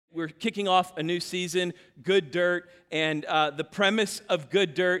We're kicking off a new season, Good Dirt, and the premise of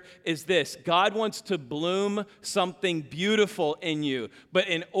Good Dirt is this. God wants to bloom something beautiful in you, but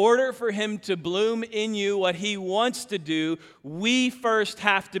in order for him to bloom in you what he wants to do, we first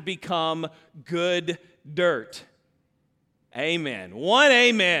have to become good dirt. Amen. One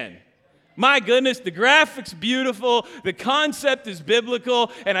amen. My goodness, the graphic's beautiful, the concept is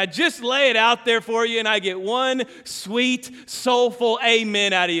biblical, and I just lay it out there for you, and I get one sweet, soulful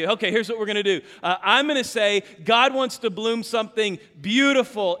amen out of you. Okay, here's what we're going to do. I'm going to say, God wants to bloom something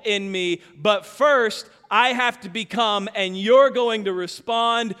beautiful in me, but first, I have to become, and you're going to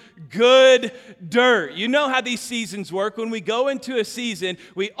respond, good dirt. You know how these seasons work. When we go into a season,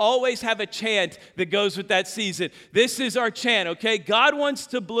 we always have a chant that goes with that season. This is our chant, okay? God wants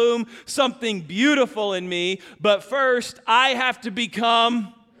to bloom something beautiful in me, but first, I have to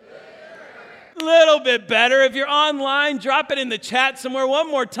become a little bit better. If you're online, drop it in the chat somewhere.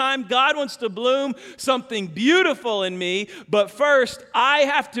 One more time. God wants to bloom something beautiful in me, but first, I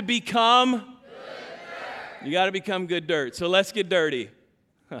have to become... You got to become good dirt. So let's get dirty.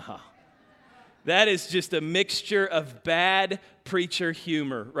 That is just a mixture of bad preacher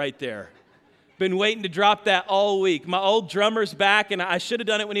humor right there. Been waiting to drop that all week. My old drummer's back, and I should have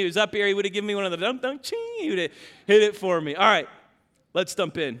done it when he was up here. He would have given me one of the dum-dum, ching. He would have hit it for me. All right, let's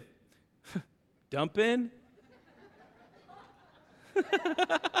dump in. Dump in?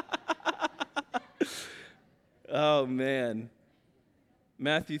 Oh, man.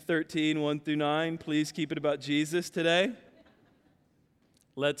 Matthew 13, 1 through 9. Please keep it about Jesus today.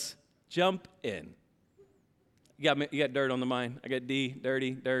 Let's jump in. You got dirt on the mind. I got D,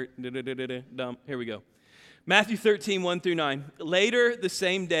 dirty, dirt, dump. Here we go. Matthew 13, 1 through 9. Later the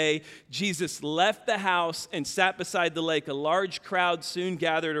same day, Jesus left the house and sat beside the lake. A large crowd soon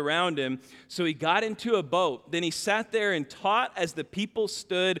gathered around him, so he got into a boat. Then he sat there and taught as the people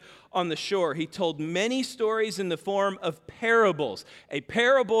stood on the shore. He told many stories in the form of parables. A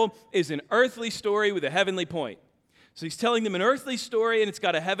parable is an earthly story with a heavenly point. So he's telling them an earthly story, and it's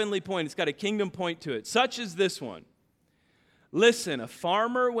got a heavenly point. It's got a kingdom point to it, such as this one. Listen, a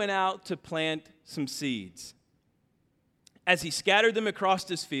farmer went out to plant some seeds. As he scattered them across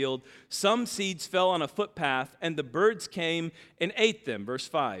his field, some seeds fell on a footpath, and the birds came and ate them. Verse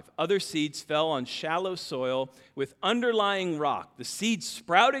 5. Other seeds fell on shallow soil with underlying rock. The seeds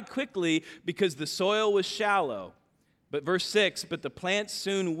sprouted quickly because the soil was shallow. But verse 6, but the plants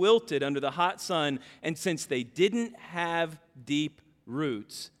soon wilted under the hot sun, and since they didn't have deep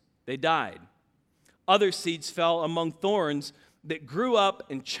roots, they died. Other seeds fell among thorns that grew up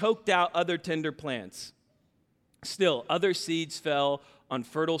and choked out other tender plants. Still, other seeds fell on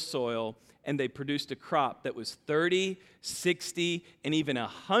fertile soil, and they produced a crop that was 30, 60, and even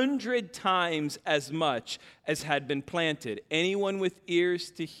 100 times as much as had been planted. Anyone with ears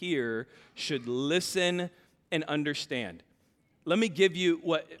to hear should listen and understand. Let me give you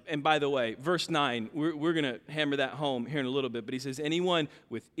what, and by the way, verse 9, we're going to hammer that home here in a little bit, but he says, anyone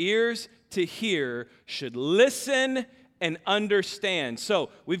with ears to hear should listen and understand. So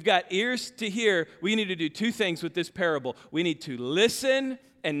we've got ears to hear. We need to do two things with this parable. We need to listen,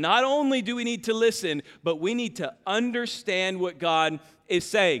 and not only do we need to listen, but we need to understand what God is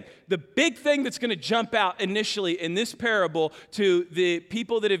saying. The big thing that's going to jump out initially in this parable to the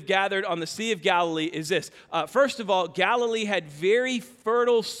people that have gathered on the Sea of Galilee is this. First of all, Galilee had very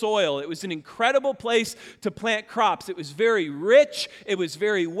fertile soil. It was an incredible place to plant crops. It was very rich. It was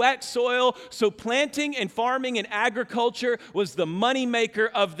very wet soil. So planting and farming and agriculture was the moneymaker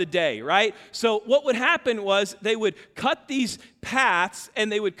of the day, right? So what would happen was they would cut these paths,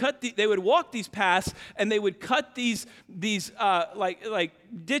 and they would walk these paths, and they would cut these like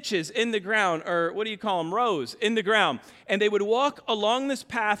ditches in the ground, or what do you call them, rows in the ground, and they would walk along this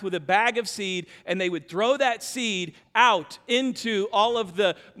path with a bag of seed, and they would throw that seed out into all of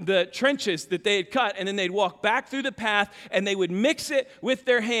the trenches that they had cut, and then they'd walk back through the path, and they would mix it with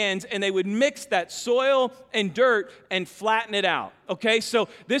their hands, and they would mix that soil and dirt and flatten it out. Okay, so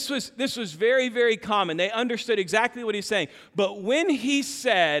this was very, very common. They understood exactly what he's saying. But when he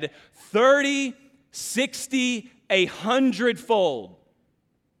said 30, 60, 100-fold,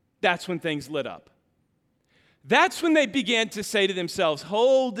 that's when things lit up. That's when they began to say to themselves,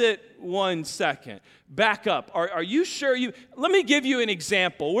 hold it 1 second. Back up. Are you sure you... Let me give you an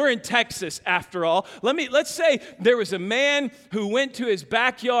example. We're in Texas, after all. Let's say there was a man who went to his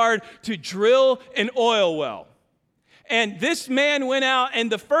backyard to drill an oil well. And this man went out,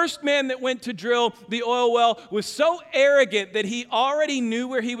 and the first man that went to drill the oil well was so arrogant that he already knew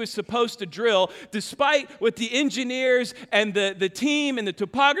where he was supposed to drill, despite what the engineers and the team and the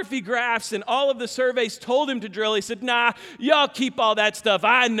topography graphs and all of the surveys told him to drill. He said, nah, y'all keep all that stuff.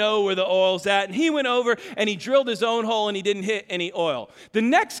 I know where the oil's at. And he went over and he drilled his own hole, and he didn't hit any oil. The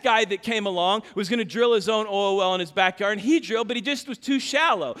next guy that came along was going to drill his own oil well in his backyard, and he drilled, but he just was too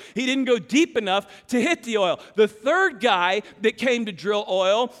shallow. He didn't go deep enough to hit the oil. The third guy that came to drill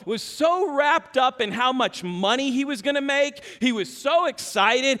oil was so wrapped up in how much money he was going to make. He was so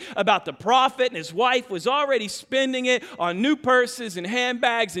excited about the profit, and his wife was already spending it on new purses and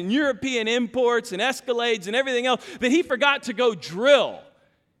handbags and European imports and Escalades and everything else that he forgot to go drill.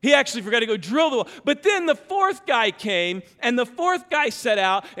 He actually forgot to go drill the well. But then the fourth guy came, and the fourth guy set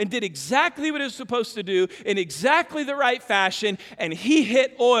out and did exactly what he was supposed to do in exactly the right fashion, and he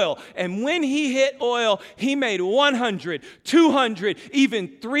hit oil. And when he hit oil, he made 100, 200, even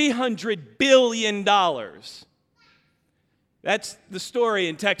 $300 billion. That's the story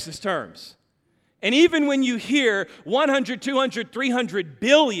in Texas terms. And even when you hear 100, 200, 300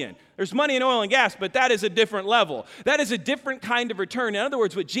 billion, there's money in oil and gas, but that is a different level. That is a different kind of return. In other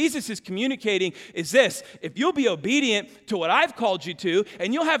words, what Jesus is communicating is this: if you'll be obedient to what I've called you to,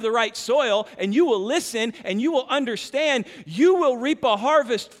 and you'll have the right soil, and you will listen, and you will understand, you will reap a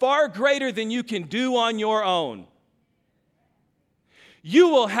harvest far greater than you can do on your own. You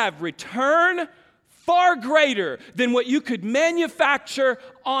will have return far greater than what you could manufacture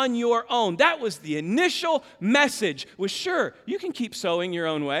on your own. That was the initial message, was sure, you can keep sowing your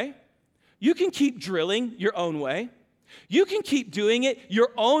own way. You can keep drilling your own way. You can keep doing it your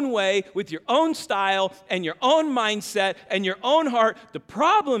own way with your own style and your own mindset and your own heart. The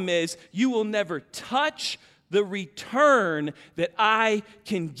problem is you will never touch the return that I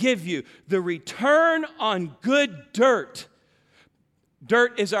can give you. The return on good dirt.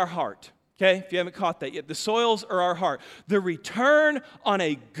 Dirt is our heart. Okay, if you haven't caught that yet, the soils are our heart. The return on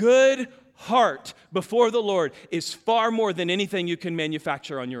a good heart before the Lord is far more than anything you can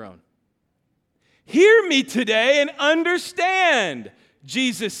manufacture on your own. Hear me today and understand,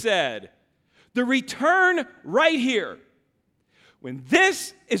 Jesus said. The return right here. When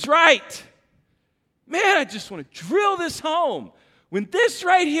this is right, man, I just want to drill this home. When this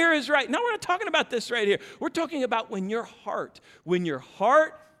right here is right. Now, we're not talking about this right here. We're talking about when your heart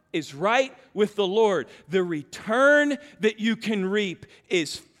is right with the Lord, the return that you can reap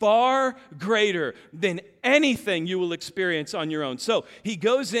is far greater than anything you will experience on your own. So he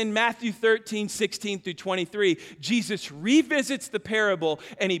goes in Matthew 13, 16 through 23. Jesus revisits the parable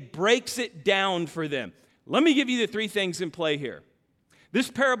and he breaks it down for them. Let me give you the three things in play here.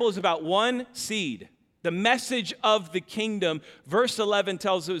 This parable is about one seed. The message of the kingdom. Verse 11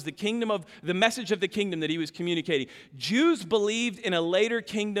 tells us it was the message of the kingdom that he was communicating. Jews believed in a later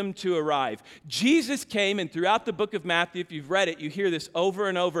kingdom to arrive. Jesus came, and throughout the book of Matthew, if you've read it, you hear this over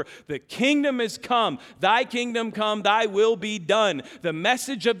and over. The kingdom has come. Thy kingdom come, thy will be done. The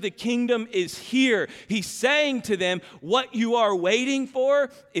message of the kingdom is here. He's saying to them, what you are waiting for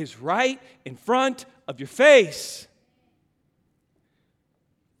is right in front of your face.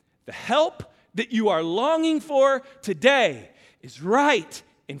 The help that you are longing for today is right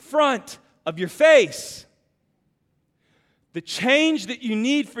in front of your face. The change that you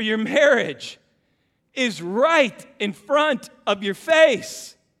need for your marriage is right in front of your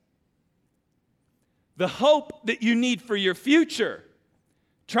face. The hope that you need for your future,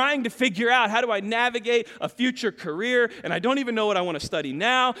 trying to figure out how do I navigate a future career, and I don't even know what I want to study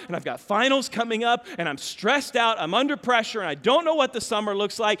now, and I've got finals coming up, and I'm stressed out, I'm under pressure, and I don't know what the summer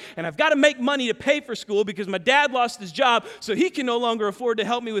looks like, and I've got to make money to pay for school because my dad lost his job, so he can no longer afford to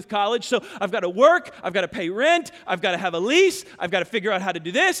help me with college, so I've got to work, I've got to pay rent, I've got to have a lease, I've got to figure out how to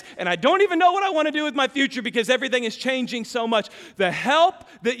do this, and I don't even know what I want to do with my future because everything is changing so much. The help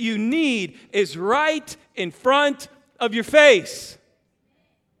that you need is right in front of your face.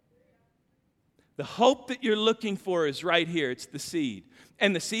 The hope that you're looking for is right here. It's the seed.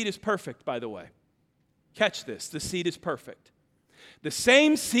 And the seed is perfect, by the way. Catch this. The seed is perfect. The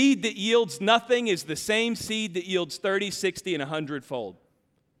same seed that yields nothing is the same seed that yields 30, 60, and 100-fold.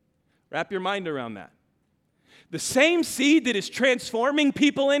 Wrap your mind around that. The same seed that is transforming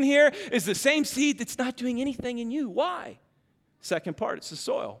people in here is the same seed that's not doing anything in you. Why? Second part, it's the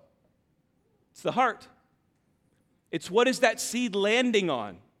soil. It's the heart. It's what is that seed landing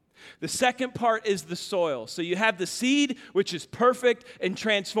on? The second part is the soil. So you have the seed, which is perfect and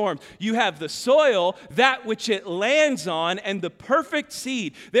transformed. You have the soil, that which it lands on, and the perfect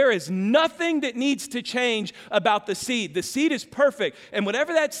seed. There is nothing that needs to change about the seed. The seed is perfect, and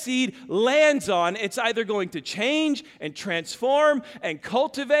whatever that seed lands on, it's either going to change and transform and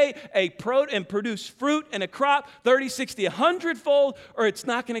cultivate and produce fruit and a crop 30, 60, 100-fold, or it's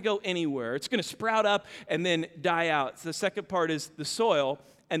not going to go anywhere. It's going to sprout up and then die out. So the second part is the soil.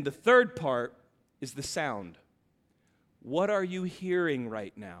 And the third part is the sound. What are you hearing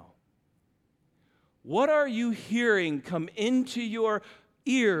right now? What are you hearing come into your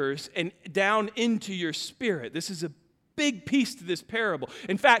ears and down into your spirit? This is a big piece to this parable.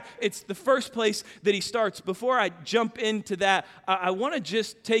 In fact, it's the first place that he starts. Before I jump into that, I want to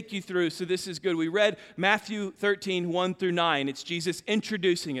just take you through, so this is good. We read Matthew 13, 1 through 9. It's Jesus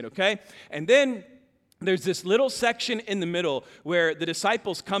introducing it, okay? And then there's this little section in the middle where the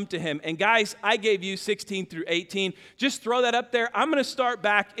disciples come to him. And guys, I gave you 16 through 18. Just throw that up there. I'm going to start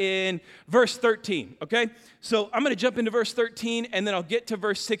back in verse 13, okay? So I'm going to jump into verse 13, and then I'll get to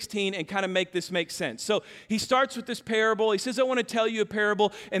verse 16 and kind of make this make sense. So he starts with this parable. He says, I want to tell you a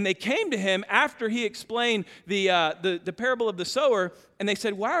parable. And they came to him after he explained the parable of the sower, and they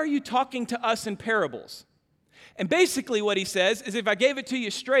said, why are you talking to us in parables? And basically what he says is, if I gave it to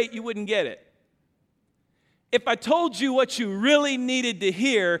you straight, you wouldn't get it. If I told you what you really needed to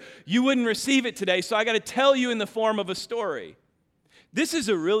hear, you wouldn't receive it today, so I got to tell you in the form of a story. This is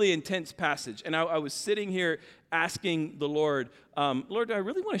a really intense passage, and I was sitting here asking the Lord, Lord, do I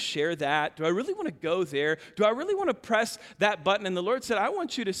really want to share that? Do I really want to go there? Do I really want to press that button? And the Lord said, I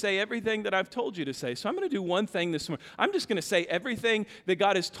want you to say everything that I've told you to say. So I'm going to do one thing this morning. I'm just going to say everything that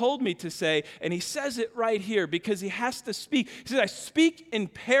God has told me to say, and he says it right here because he has to speak. He says, I speak in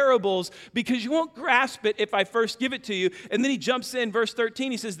parables because you won't grasp it if I first give it to you. And then he jumps in, verse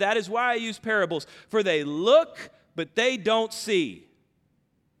 13, he says, that is why I use parables, for they look, but they don't see.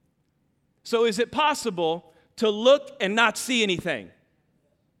 So is it possible to look and not see anything?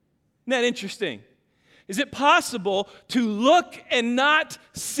 Isn't that interesting? Is it possible to look and not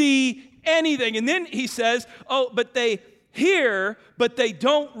see anything? And then he says, oh, but they hear, but they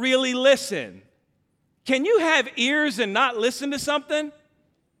don't really listen. Can you have ears and not listen to something?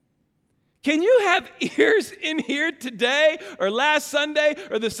 Can you have ears in here today or last Sunday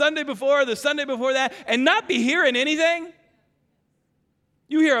or the Sunday before or the Sunday before that and not be hearing anything?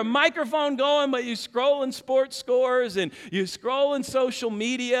 You hear a microphone going, but you scroll in sports scores and you scroll in social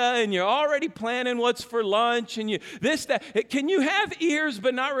media and you're already planning what's for lunch and you this, that. Can you have ears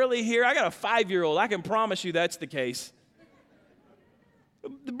but not really hear? I got a 5-year-old. I can promise you that's the case.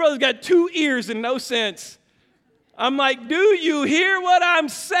 The brother's got 2 ears and no sense. I'm like, do you hear what I'm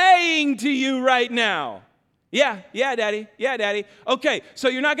saying to you right now? Yeah, Daddy. Yeah, Daddy. Okay, so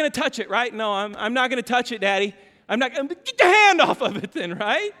you're not going to touch it, right? No, I'm not going to touch it, Daddy. I'm not going to get your hand off of it then,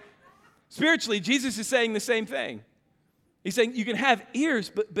 right? Spiritually, Jesus is saying the same thing. He's saying you can have ears,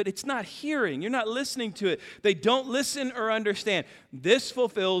 but it's not hearing. You're not listening to it. They don't listen or understand. This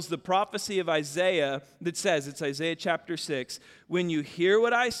fulfills the prophecy of Isaiah that says, it's Isaiah chapter 6, when you hear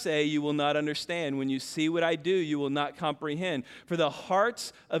what I say, you will not understand. When you see what I do, you will not comprehend. For the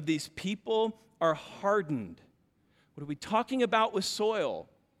hearts of these people are hardened. What are we talking about with soil?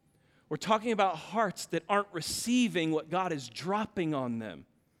 We're talking about hearts that aren't receiving what God is dropping on them.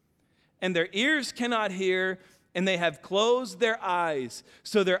 And their ears cannot hear, and they have closed their eyes.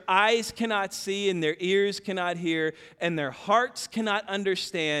 So their eyes cannot see, and their ears cannot hear, and their hearts cannot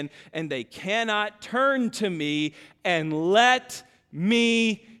understand, and they cannot turn to me and let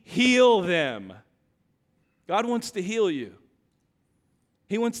me heal them. God wants to heal you.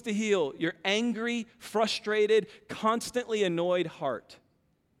 He wants to heal your angry, frustrated, constantly annoyed heart.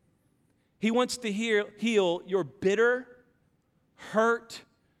 He wants to heal your bitter, hurt,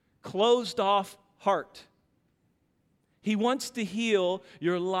 closed-off heart. He wants to heal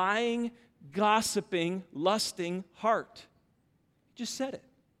your lying, gossiping, lusting heart. He just said it.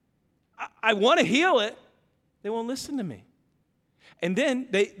 I want to heal it. They won't listen to me. And then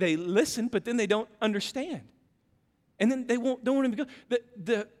they listen, but then they don't understand. And then they don't want to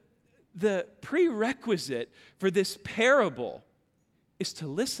go. The prerequisite for this parable is to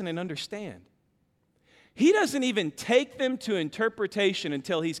listen and understand. He doesn't even take them to interpretation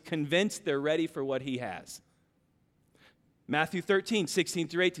until he's convinced they're ready for what he has. Matthew 13, 16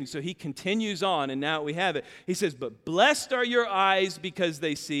 through 18. So he continues on, and now we have it. He says, but blessed are your eyes because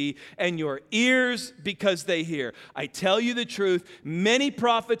they see, and your ears because they hear. I tell you the truth, many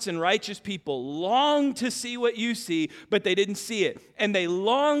prophets and righteous people long to see what you see, but they didn't see it. And they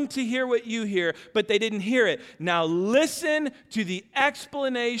long to hear what you hear, but they didn't hear it. Now listen to the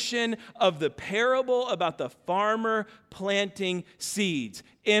explanation of the parable about the farmer planting seeds.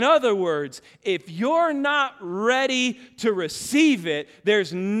 In other words, if you're not ready to receive it,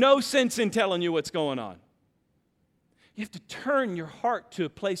 there's no sense in telling you what's going on. You have to turn your heart to a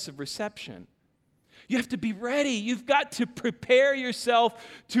place of reception. You have to be ready. You've got to prepare yourself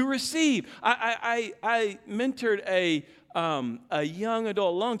to receive. I mentored a young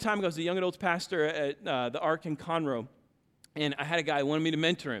adult, a long time ago. I was a young adults pastor at the Ark in Conroe, and I had a guy who wanted me to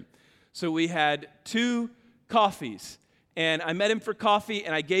mentor him. So we had 2 coffees. And I met him for coffee,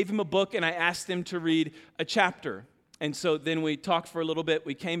 and I gave him a book, and I asked him to read a chapter. And so then we talked for a little bit.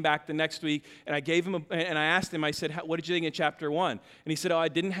 We came back the next week, and I asked him, I said, what did you think of chapter 1? And he said, I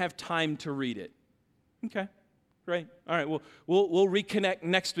didn't have time to read it. Okay, great. All right, well, we'll reconnect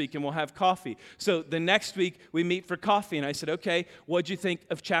next week, and we'll have coffee. So the next week, we meet for coffee, and I said, okay, what'd you think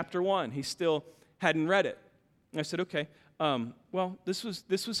of chapter 1? He still hadn't read it. And I said, okay, well, this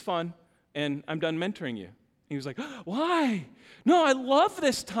was fun, and I'm done mentoring you. He was like, why? No, I love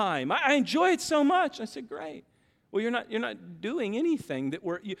this time. I enjoy it so much. I said, great. Well, you're not doing anything that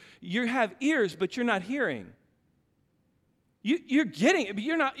you have ears, but you're not hearing. You're getting it, but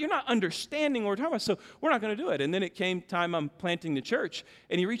you're not understanding what we're talking about. So we're not going to do it. And then it came time I'm planting the church,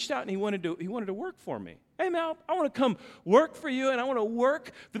 and he reached out and he wanted to work for me. Hey, Mal, I want to come work for you, and I want to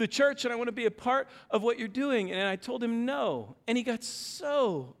work for the church, and I want to be a part of what you're doing. And I told him no, and he got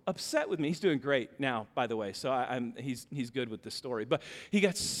so upset with me. He's doing great now, by the way, so he's good with the story. But he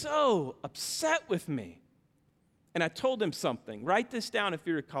got so upset with me. And I told him something. Write this down if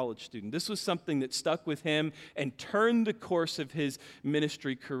you're a college student. This was something that stuck with him and turned the course of his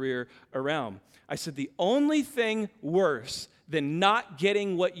ministry career around. I said, the only thing worse than not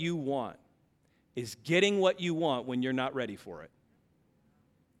getting what you want is getting what you want when you're not ready for it.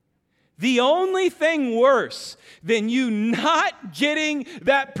 The only thing worse than you not getting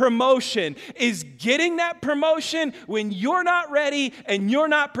that promotion is getting that promotion when you're not ready and you're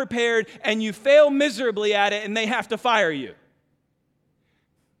not prepared and you fail miserably at it and they have to fire you.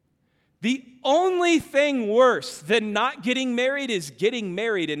 The only thing worse than not getting married is getting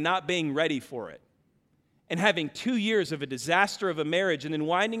married and not being ready for it. And having 2 years of a disaster of a marriage and then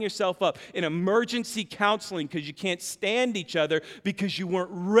winding yourself up in emergency counseling because you can't stand each other because you weren't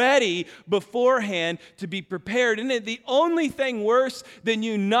ready beforehand to be prepared. And the only thing worse than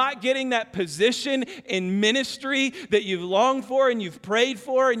you not getting that position in ministry that you've longed for and you've prayed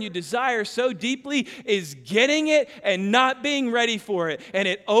for and you desire so deeply is getting it and not being ready for it. And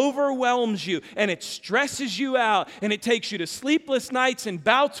it overwhelms you and it stresses you out and it takes you to sleepless nights and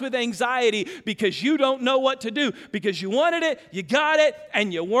bouts with anxiety because you don't know what to do, because you wanted it, you got it,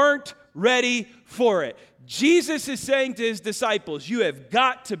 and you weren't ready for it. Jesus is saying to his disciples, you have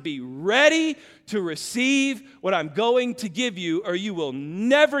got to be ready to receive what I'm going to give you, or you will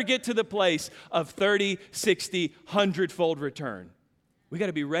never get to the place of 30, 60, 100-fold return. We got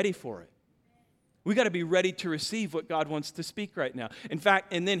to be ready for it. We got to be ready to receive what God wants to speak right now. In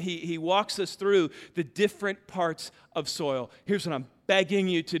fact, and then he walks us through the different parts of soil. Here's what I'm begging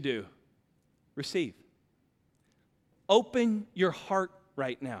you to do. Receive. Open your heart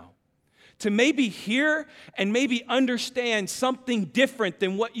right now to maybe hear and maybe understand something different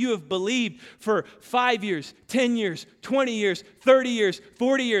than what you have believed for 5 years, 10 years, 20 years, 30 years,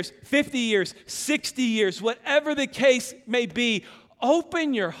 40 years, 50 years, 60 years, whatever the case may be.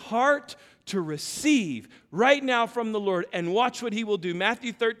 Open your heart to receive right now from the Lord and watch what he will do.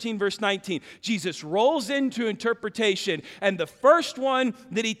 Matthew 13, verse 19. Jesus rolls into interpretation, and the first one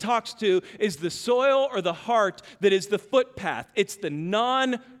that he talks to is the soil or the heart that is the footpath. It's the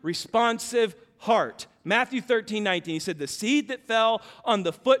non-responsive heart. Matthew 13, 19. He said, the seed that fell on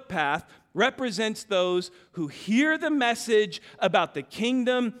the footpath represents those who hear the message about the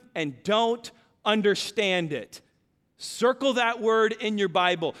kingdom and don't understand it. Circle that word in your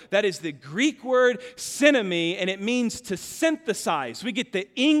Bible. That is the Greek word synonymy, and it means to synthesize. We get the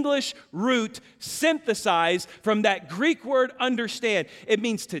English root synthesize from that Greek word understand. It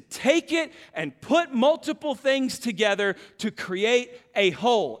means to take it and put multiple things together to create a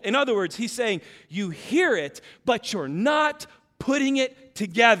whole. In other words, he's saying you hear it, but you're not putting it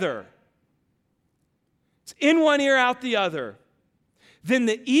together. It's in one ear, out the other. Then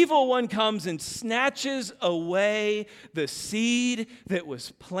the evil one comes and snatches away the seed that was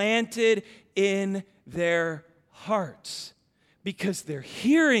planted in their hearts. because they're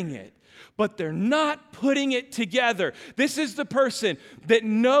hearing it, but they're not putting it together. This is the person that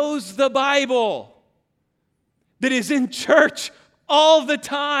knows the Bible, that is in church all the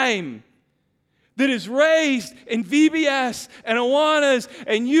time, that is raised in VBS and Awanas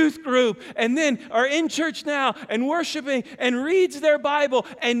and youth group, and then are in church now and worshiping and reads their Bible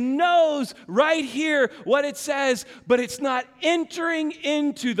and knows right here what it says, but it's not entering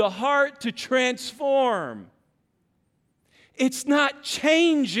into the heart to transform. It's not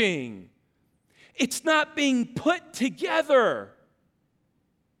changing. It's not being put together.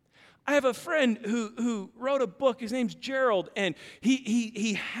 I have a friend who wrote a book. His name's Gerald, and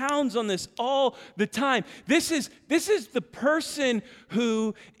he hounds on this all the time. This is the person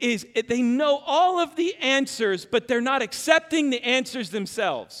who is, they know all of the answers, but they're not accepting the answers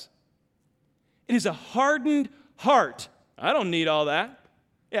themselves. It is a hardened heart. I don't need all that.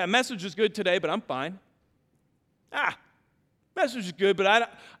 Yeah, message was good today, but I'm fine. Message is good, but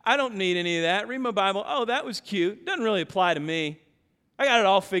I don't need any of that. Read my Bible. Oh, that was cute. Doesn't really apply to me. I got it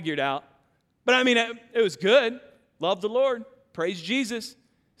all figured out. But I mean, it was good. Love the Lord. Praise Jesus.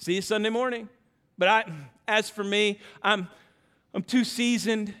 See you Sunday morning. But as for me, I'm too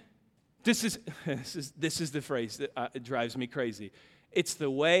seasoned. This is the phrase that it drives me crazy. It's the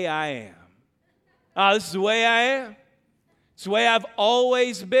way I am. This is the way I am. It's the way I've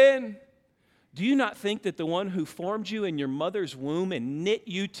always been. Do you not think that the one who formed you in your mother's womb and knit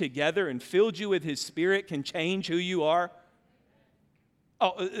you together and filled you with his Spirit can change who you are?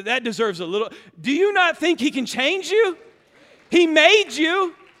 Oh, that deserves a little. Do you not think he can change you? He made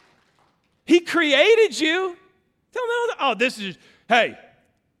you. He created you. Hey,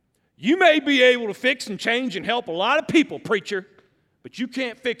 you may be able to fix and change and help a lot of people, preacher, but you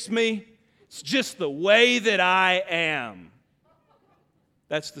can't fix me. It's just the way that I am.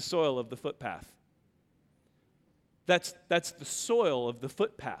 That's the soil of the footpath. That's the soil of the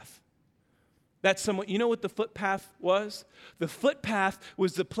footpath. That's somewhat, you know what the footpath was? The footpath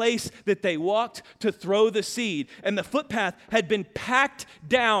was the place that they walked to throw the seed. And the footpath had been packed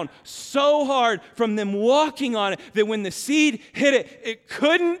down so hard from them walking on it that when the seed hit it, it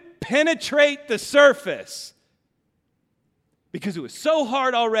couldn't penetrate the surface. Because it was so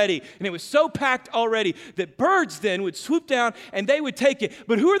hard already, and it was so packed already, that birds then would swoop down and they would take it.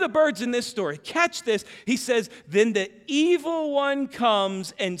 But who are the birds in this story? Catch this. He says, then the evil one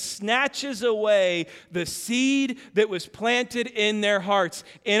comes and snatches away the seed that was planted in their hearts.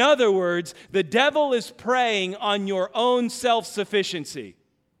 In other words, the devil is preying on your own self-sufficiency.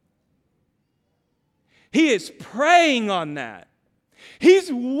 He is preying on that.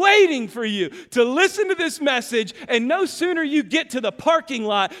 He's waiting for you to listen to this message, and no sooner you get to the parking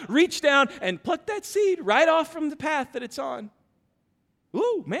lot, reach down and pluck that seed right off from the path that it's on.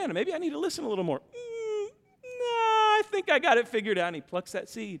 Ooh, man, maybe I need to listen a little more. I think I got it figured out. And he plucks that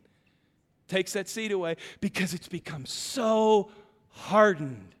seed, takes that seed away because it's become so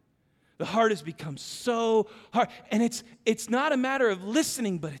hardened. The heart has become so hard. And it's not a matter of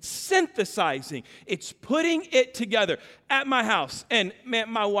listening, but it's synthesizing. It's putting it together. At my house, and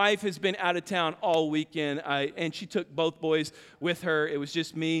man, my wife has been out of town all weekend, and she took both boys with her. It was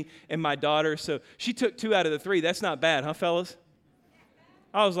just me and my daughter. So she took 2 out of the 3. That's not bad, huh, fellas?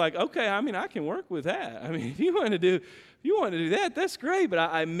 I was like, okay, I mean, I can work with that. I mean, if you want to do that, that's great. But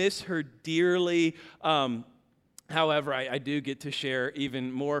I miss her dearly. However, I do get to share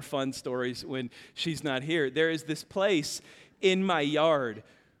even more fun stories when she's not here. There is this place in my yard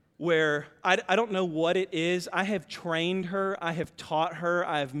where I don't know what it is. I have trained her. I have taught her.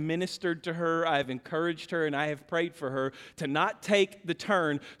 I have ministered to her. I have encouraged her, and I have prayed for her to not take the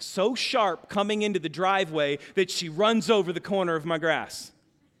turn so sharp coming into the driveway that she runs over the corner of my grass.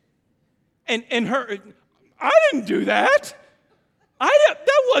 And her, I didn't do that.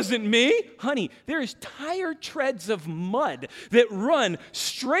 That wasn't me. Honey, there is tire treads of mud that run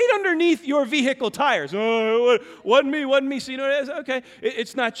straight underneath your vehicle tires. Oh, wasn't me. So you know what it is? Okay,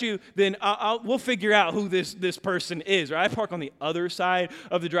 it's not you. Then we'll figure out who this person is. Right? I park on the other side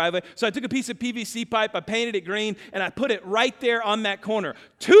of the driveway. So I took a piece of PVC pipe, I painted it green, and I put it right there on that corner.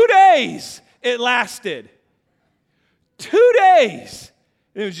 2 days it lasted. 2 days.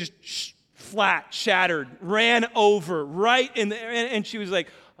 It was just flat, shattered, ran over right in the, and she was like,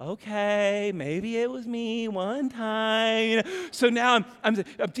 okay, maybe it was me one time. So now I'm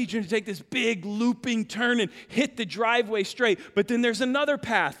teaching her to take this big looping turn and hit the driveway straight. But then there's another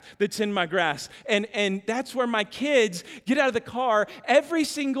path that's in my grass. And that's where my kids get out of the car every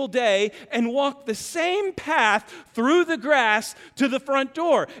single day and walk the same path through the grass to the front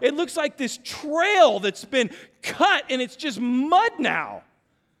door. It looks like this trail that's been cut and it's just mud now.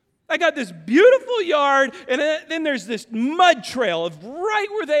 I got this beautiful yard, and then there's this mud trail of right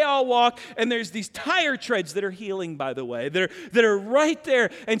where they all walk, and there's these tire treads that are healing, by the way, that are right there.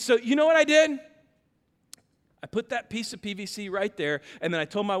 And so you know what I did? I put that piece of PVC right there, and then I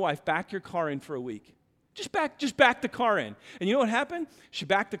told my wife, back your car in for a week. Just back the car in. And you know what happened? She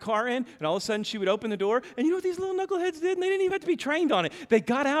backed the car in, and all of a sudden she would open the door, and you know what these little knuckleheads did? And they didn't even have to be trained on it. They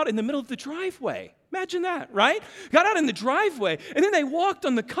got out in the middle of the driveway. Imagine that, right? Got out in the driveway, and then they walked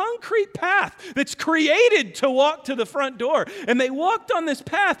on the concrete path that's created to walk to the front door. And they walked on this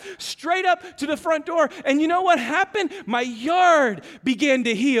path straight up to the front door. And you know what happened? My yard began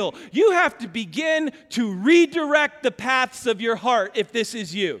to heal. You have to begin to redirect the paths of your heart if this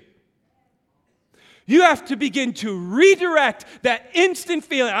is you. You have to begin to redirect that instant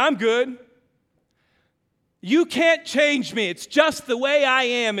feeling, I'm good. You can't change me. It's just the way I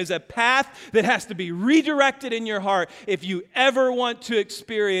am is a path that has to be redirected in your heart if you ever want to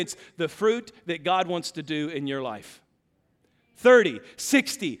experience the fruit that God wants to do in your life. 30,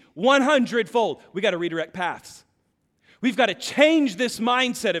 60, 100-fold. We got to redirect paths. We've got to change this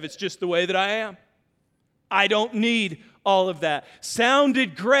mindset of it's just the way that I am. I don't need all of that.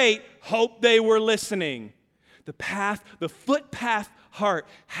 Sounded great. Hope they were listening. The footpath heart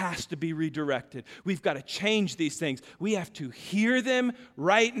has to be redirected. We've got to change these things. We have to hear them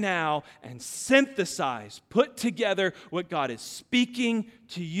right now and synthesize, put together what God is speaking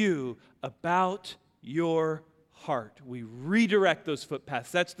to you about your heart. We redirect those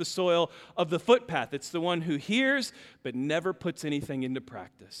footpaths. That's the soil of the footpath. It's the one who hears but never puts anything into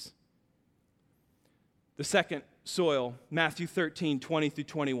practice. The second soil, Matthew 13, 20 through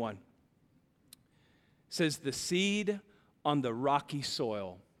 21, says the seed on the rocky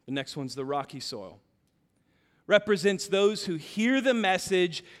soil. The next one's the rocky soil. Represents those who hear the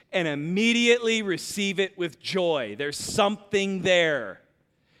message and immediately receive it with joy. There's something there.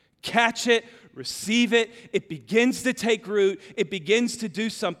 Catch it, receive it. It begins to take root. It begins to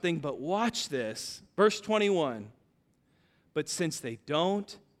do something. But watch this. Verse 21. But since they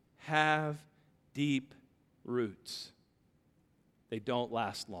don't have deep roots, they don't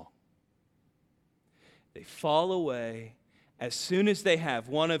last long. They fall away as soon as they have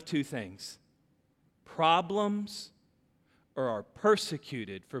one of two things: problems or are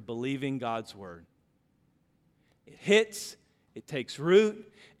persecuted for believing God's word. It hits, it takes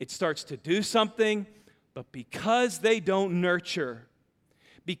root, it starts to do something, but because they don't nurture,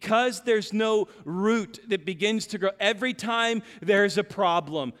 because there's no root that begins to grow, every time there's a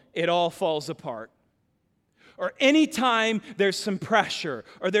problem, it all falls apart. Or anytime there's some pressure,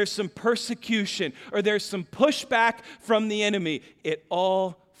 or there's some persecution, or there's some pushback from the enemy, it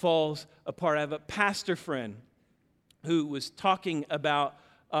all falls apart. I have a pastor friend who was talking about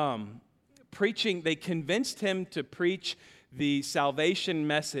preaching. They convinced him to preach the salvation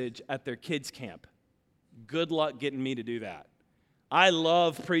message at their kids' camp. Good luck getting me to do that. I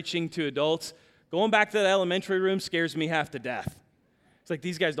love preaching to adults. Going back to that elementary room scares me half to death. It's like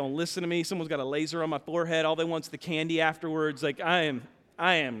these guys don't listen to me. Someone's got a laser on my forehead. All they want's the candy afterwards. Like I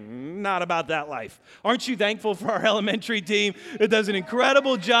am not about that life. Aren't you thankful for our elementary team that does an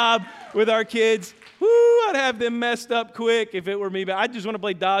incredible job with our kids? Woo, I'd have them messed up quick if it were me. But I just want to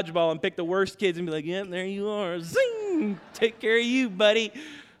play dodgeball and pick the worst kids and be like, yeah, there you are. Zing! Take care of you, buddy.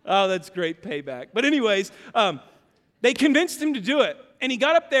 Oh, that's great payback. But anyways, they convinced him to do it. And he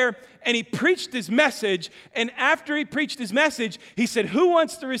got up there and he preached his message. And after he preached his message, he said, who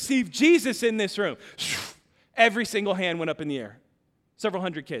wants to receive Jesus in this room? Every single hand went up in the air. Several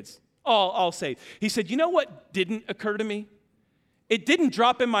hundred kids, all saved. He said, you know what didn't occur to me? It didn't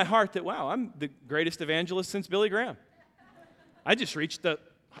drop in my heart that, wow, I'm the greatest evangelist since Billy Graham. I just reached the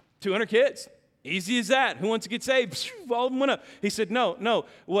 200 kids. Easy as that. Who wants to get saved? All of them went up. He said, no.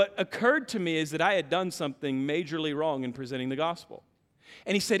 What occurred to me is that I had done something majorly wrong in presenting the gospel.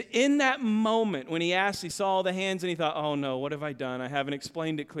 And he said, in that moment, when he asked, he saw all the hands and he thought, oh no, what have I done? I haven't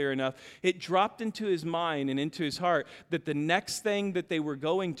explained it clear enough. It dropped into his mind and into his heart that the next thing that they were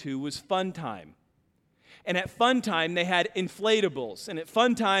going to was fun time. And at fun time, they had inflatables. And at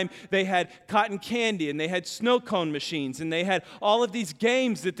fun time, they had cotton candy and they had snow cone machines and they had all of these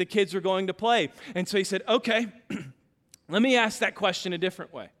games that the kids were going to play. And so he said, okay, let me ask that question a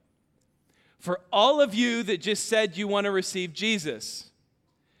different way. For all of you that just said you want to receive Jesus,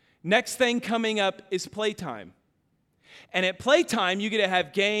 next thing coming up is playtime. And at playtime, you get to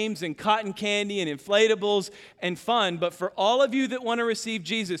have games and cotton candy and inflatables and fun. But for all of you that want to receive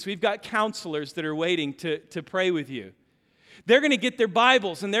Jesus, we've got counselors that are waiting to pray with you. They're going to get their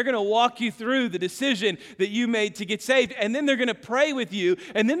Bibles and they're going to walk you through the decision that you made to get saved. And then they're going to pray with you.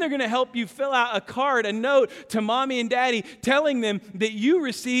 And then they're going to help you fill out a card, a note to mommy and daddy telling them that you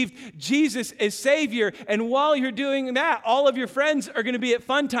received Jesus as Savior. And while you're doing that, all of your friends are going to be at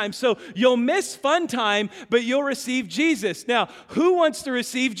fun time. So you'll miss fun time, but you'll receive Jesus. Now, who wants to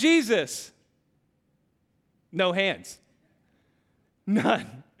receive Jesus? No hands.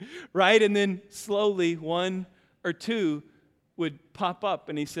 None. Right? And then slowly one or two would pop up,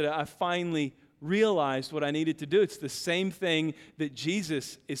 and he said, I finally realized what I needed to do. It's the same thing that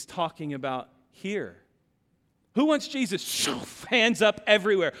Jesus is talking about here. Who wants Jesus? Hands up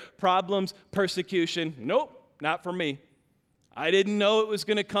everywhere. Problems, persecution. Nope, not for me. I didn't know it was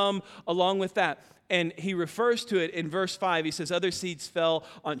going to come along with that. And he refers to it in verse 5. He says, other seeds fell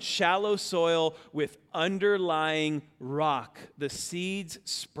on shallow soil with underlying rock. The seeds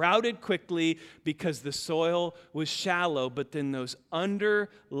sprouted quickly because the soil was shallow, but then those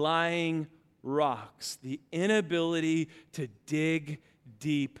underlying rocks, the inability to dig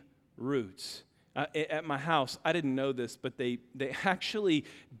deep roots. At my house, I didn't know this, but they actually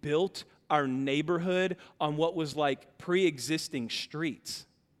built our neighborhood on what was like pre-existing streets.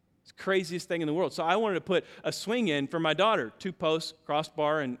 Craziest thing in the world. So I wanted to put a swing in for my daughter, 2 posts,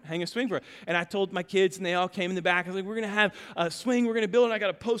 crossbar, and hang a swing for her. And I told my kids, and they all came in the back. I was like, we're going to have a swing. We're going to build it. I got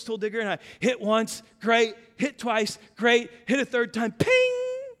a post hole digger, and I hit once, great. Hit twice, great. Hit a third time, ping.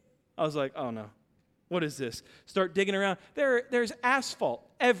 I was like, oh no, what is this? Start digging around. There's asphalt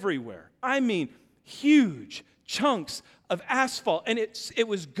everywhere. I mean, huge chunks of asphalt. And it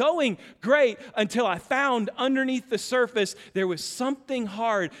was going great until I found underneath the surface there was something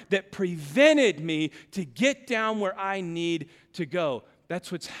hard that prevented me to get down where I need to go. That's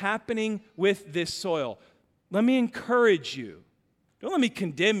what's happening with this soil. Let me encourage you. Don't let me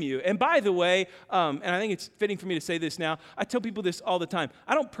condemn you. And by the way, and I think it's fitting for me to say this now, I tell people this all the time.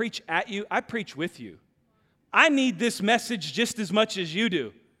 I don't preach at you, I preach with you. I need this message just as much as you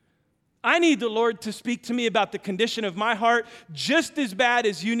do. I need the Lord to speak to me about the condition of my heart just as bad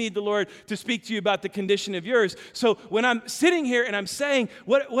as you need the Lord to speak to you about the condition of yours. So when I'm sitting here and I'm saying,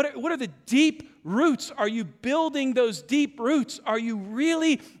 what are the deep roots? Are you building those deep roots? Are you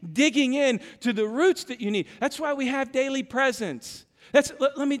really digging in to the roots that you need? That's why we have daily presence.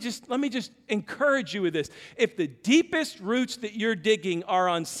 Let me just encourage you with this. If the deepest roots that you're digging are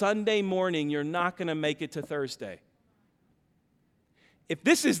on Sunday morning, you're not going to make it to Thursday. If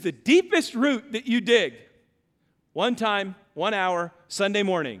this is the deepest root that you dig, 1 time, 1 hour, Sunday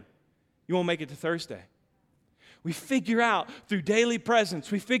morning, you won't make it to Thursday. We figure out through daily presence.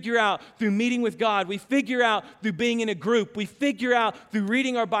 We figure out through meeting with God. We figure out through being in a group. We figure out through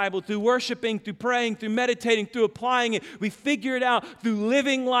reading our Bible, through worshiping, through praying, through meditating, through applying it. We figure it out through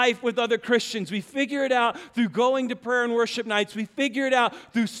living life with other Christians. We figure it out through going to prayer and worship nights. We figure it out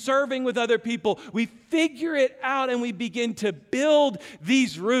through serving with other people. We figure it out and we begin to build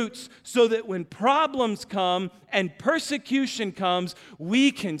these roots so that when problems come and persecution comes,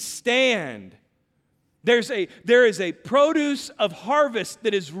 we can stand. There is a produce of harvest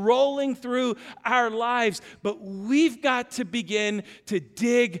that is rolling through our lives, but we've got to begin to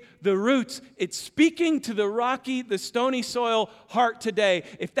dig the roots. It's speaking to the rocky, the stony soil heart today.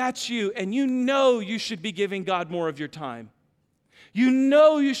 If that's you, and you know you should be giving God more of your time. You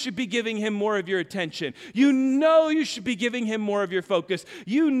know you should be giving Him more of your attention. You know you should be giving Him more of your focus.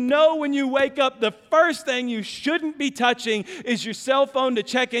 You know when you wake up, the first thing you shouldn't be touching is your cell phone to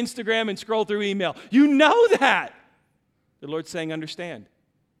check Instagram and scroll through email. You know that. The Lord's saying, understand.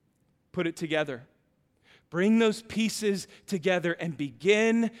 Put it together. Bring those pieces together and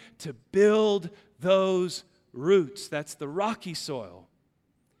begin to build those roots. That's the rocky soil.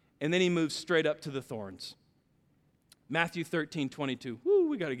 And then He moves straight up to the thorns. Matthew 13:22. Woo,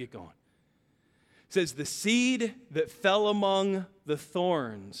 we got to get going. It says, the seed that fell among the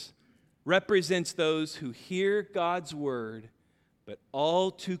thorns represents those who hear God's word, but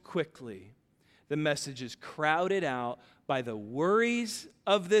all too quickly the message is crowded out by the worries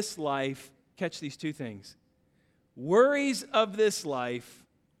of this life. Catch these 2 things. Worries of this life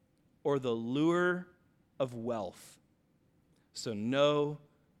or the lure of wealth. So no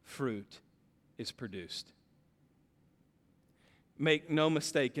fruit is produced. Make no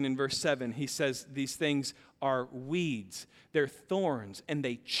mistake, and in verse 7, he says these things are weeds. They're thorns, and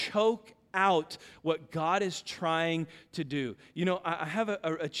they choke out what God is trying to do. You know, I have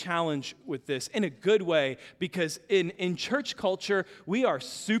a challenge with this in a good way, because in church culture, we are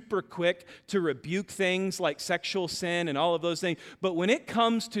super quick to rebuke things like sexual sin and all of those things. But when it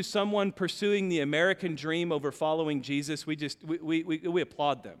comes to someone pursuing the American dream over following Jesus, we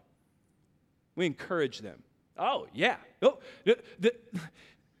applaud them. We encourage them. Oh, yeah. Oh,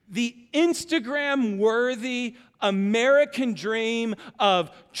 the Instagram-worthy American dream of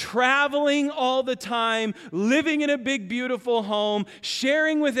traveling all the time, living in a big, beautiful home,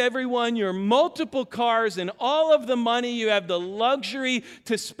 sharing with everyone your multiple cars and all of the money you have the luxury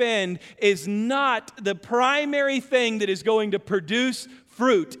to spend is not the primary thing that is going to produce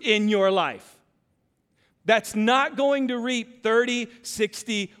fruit in your life. That's not going to reap 30,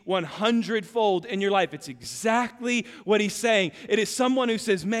 60, 100-fold in your life. It's exactly what he's saying. It is someone who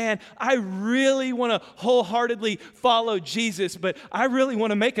says, man, I really want to wholeheartedly follow Jesus, but I really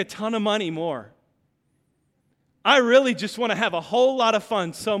want to make a ton of money more. I really just want to have a whole lot of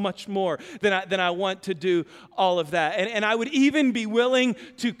fun, so much more than I want to do all of that. And I would even be willing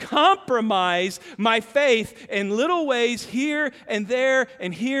to compromise my faith in little ways here and there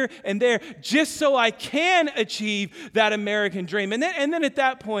and here and there, just so I can achieve that American dream. And then at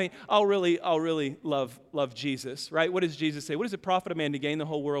that point, I'll really love Jesus, right? What does Jesus say? What does it profit a man to gain the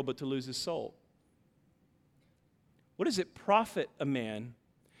whole world but to lose his soul? What does it profit a man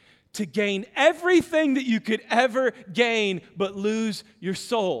to gain everything that you could ever gain but lose your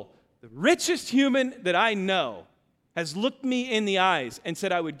soul? The richest human that I know has looked me in the eyes and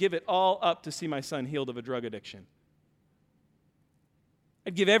said I would give it all up to see my son healed of a drug addiction.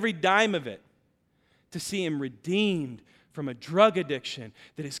 I'd give every dime of it to see him redeemed from a drug addiction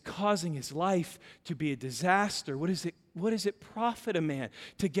that is causing his life to be a disaster. What does it profit a man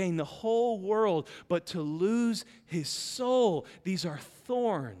to gain the whole world but to lose his soul? These are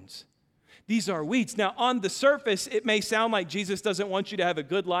thorns. These are weeds. Now, on the surface, it may sound like Jesus doesn't want you to have a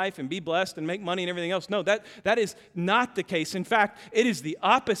good life and be blessed and make money and everything else. No, that is not the case. In fact, it is the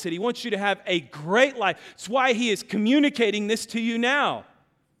opposite. He wants you to have a great life. That's why he is communicating this to you now.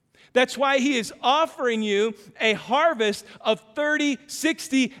 That's why he is offering you a harvest of 30,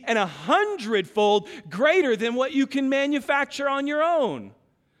 60, and 100-fold greater than what you can manufacture on your own.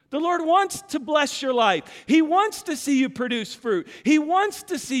 The Lord wants to bless your life. He wants to see you produce fruit. He wants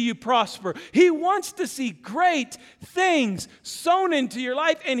to see you prosper. He wants to see great things sown into your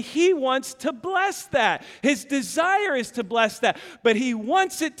life, and he wants to bless that. His desire is to bless that, but he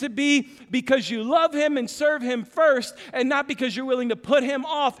wants it to be because you love him and serve him first, and not because you're willing to put him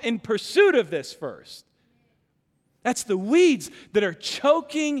off in pursuit of this first. That's the weeds that are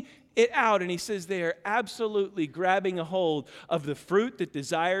choking it out, and he says they are absolutely grabbing a hold of the fruit that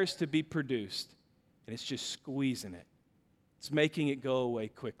desires to be produced, and it's just squeezing it. It's making it go away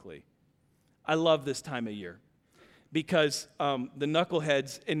quickly. I love this time of year because the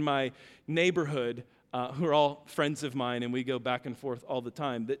knuckleheads in my neighborhood, who are all friends of mine, and we go back and forth all the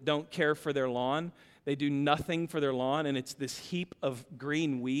time, that don't care for their lawn. They do nothing for their lawn, and it's this heap of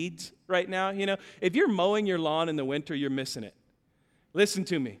green weeds right now. You know, if you're mowing your lawn in the winter, you're missing it. Listen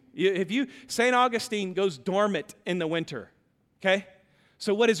to me. St. Augustine goes dormant in the winter, okay?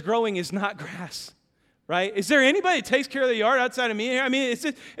 So what is growing is not grass, right? Is there anybody that takes care of the yard outside of me here? I mean,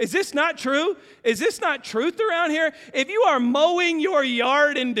 is this not true? Is this not truth around here? If you are mowing your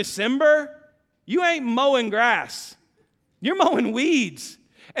yard in December, you ain't mowing grass. You're mowing weeds.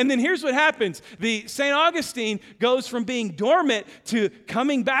 And then here's what happens. The St. Augustine goes from being dormant to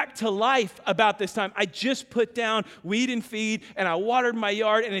coming back to life about this time. I just put down weed and feed, and I watered my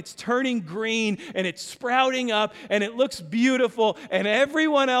yard, and it's turning green, and it's sprouting up, and it looks beautiful. And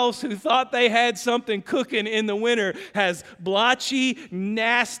everyone else who thought they had something cooking in the winter has blotchy,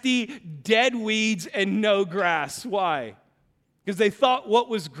 nasty, dead weeds and no grass. Why? Because they thought what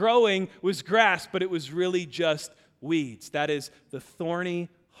was growing was grass, but it was really just weeds. That is the thorny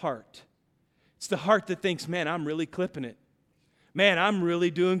heart. It's the heart that thinks, man, I'm really clipping it. Man, I'm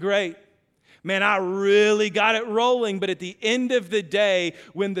really doing great. Man, I really got it rolling. But at the end of the day,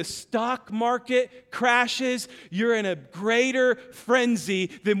 when the stock market crashes, you're in a greater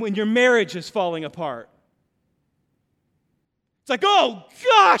frenzy than when your marriage is falling apart. It's like, oh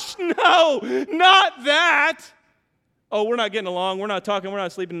gosh, no, not that. Oh, we're not getting along, we're not talking, we're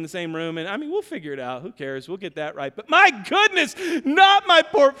not sleeping in the same room, and I mean, we'll figure it out. Who cares? We'll get that right. But my goodness, not my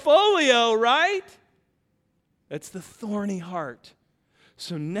portfolio, right? That's the thorny heart.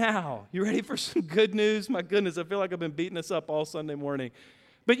 So now, you ready for some good news? My goodness, I feel like I've been beating us up all Sunday morning.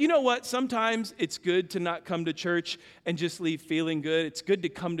 But you know what? Sometimes it's good to not come to church and just leave feeling good. It's good to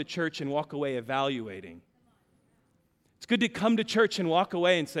come to church and walk away evaluating. It's good to come to church and walk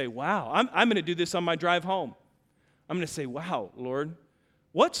away and say, wow, I'm going to do this on my drive home. I'm going to say, wow, Lord,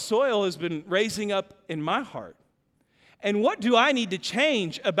 what soil has been raising up in my heart? And what do I need to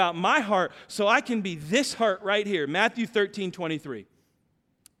change about my heart so I can be this heart right here? Matthew 13:23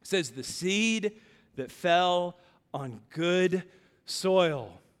 says, the seed that fell on good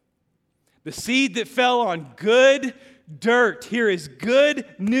soil. The seed that fell on good dirt. Here is good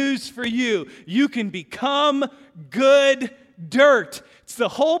news for you. You can become good dirt. It's the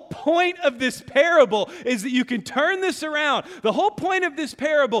whole point of this parable is that you can turn this around. The whole point of this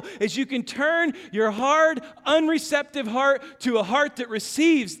parable is you can turn your hard, unreceptive heart to a heart that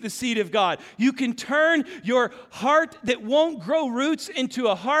receives the seed of God. You can turn your heart that won't grow roots into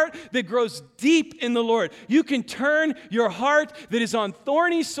a heart that grows deep in the Lord. You can turn your heart that is on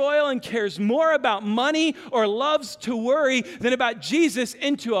thorny soil and cares more about money or loves to worry than about Jesus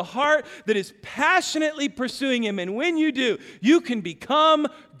into a heart that is passionately pursuing Him. And when you do, you can become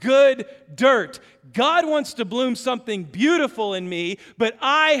good dirt. God wants to bloom something beautiful in me, but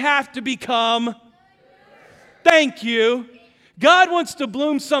I have to become. Thank you. God wants to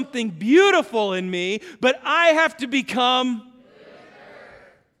bloom something beautiful in me, but I have to become.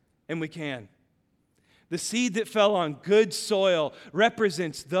 And we can. The seed that fell on good soil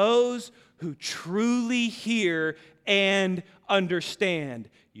represents those who truly hear and understand.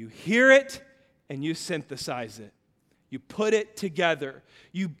 You hear it and you synthesize it. You put it together.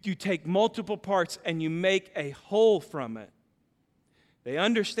 You take multiple parts and you make a whole from it. They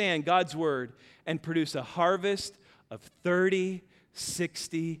understand God's word and produce a harvest of 30,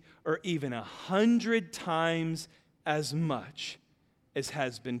 60, or even 100 times as much as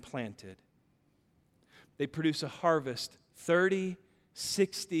has been planted. They produce a harvest 30,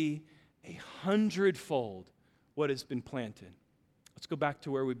 60, 100-fold what has been planted. Let's go back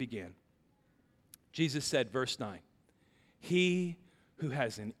to where we began. Jesus said, verse 9, "He who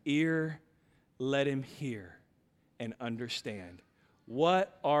has an ear, let him hear and understand."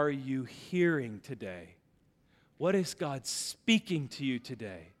 What are you hearing today? What is God speaking to you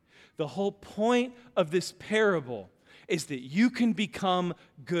today? The whole point of this parable is that you can become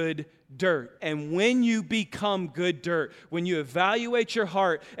good dirt. And when you become good dirt, when you evaluate your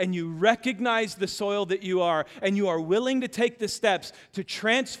heart and you recognize the soil that you are, and you are willing to take the steps to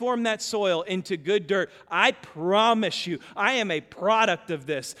transform that soil into good dirt, I promise you, I am a product of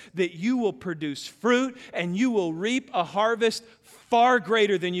this, that you will produce fruit and you will reap a harvest far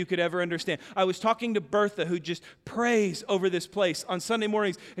greater than you could ever understand. I was talking to Bertha, who just prays over this place on Sunday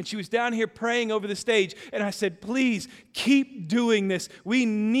mornings, and she was down here praying over the stage, and I said, please keep doing this. We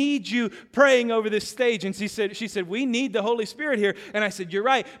need you praying over this stage. And she said, we need the Holy Spirit here. And I said, you're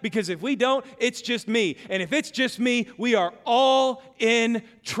right, because if we don't, it's just me. And if it's just me, we are all in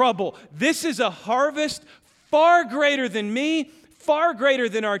trouble. This is a harvest far greater than me, far greater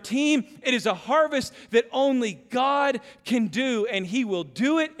than our team. It is a harvest that only God can do, and He will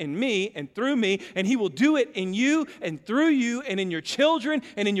do it in me and through me, and He will do it in you and through you and in your children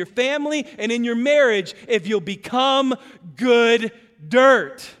and in your family and in your marriage if you'll become good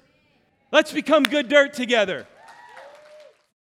dirt. Let's become good dirt together.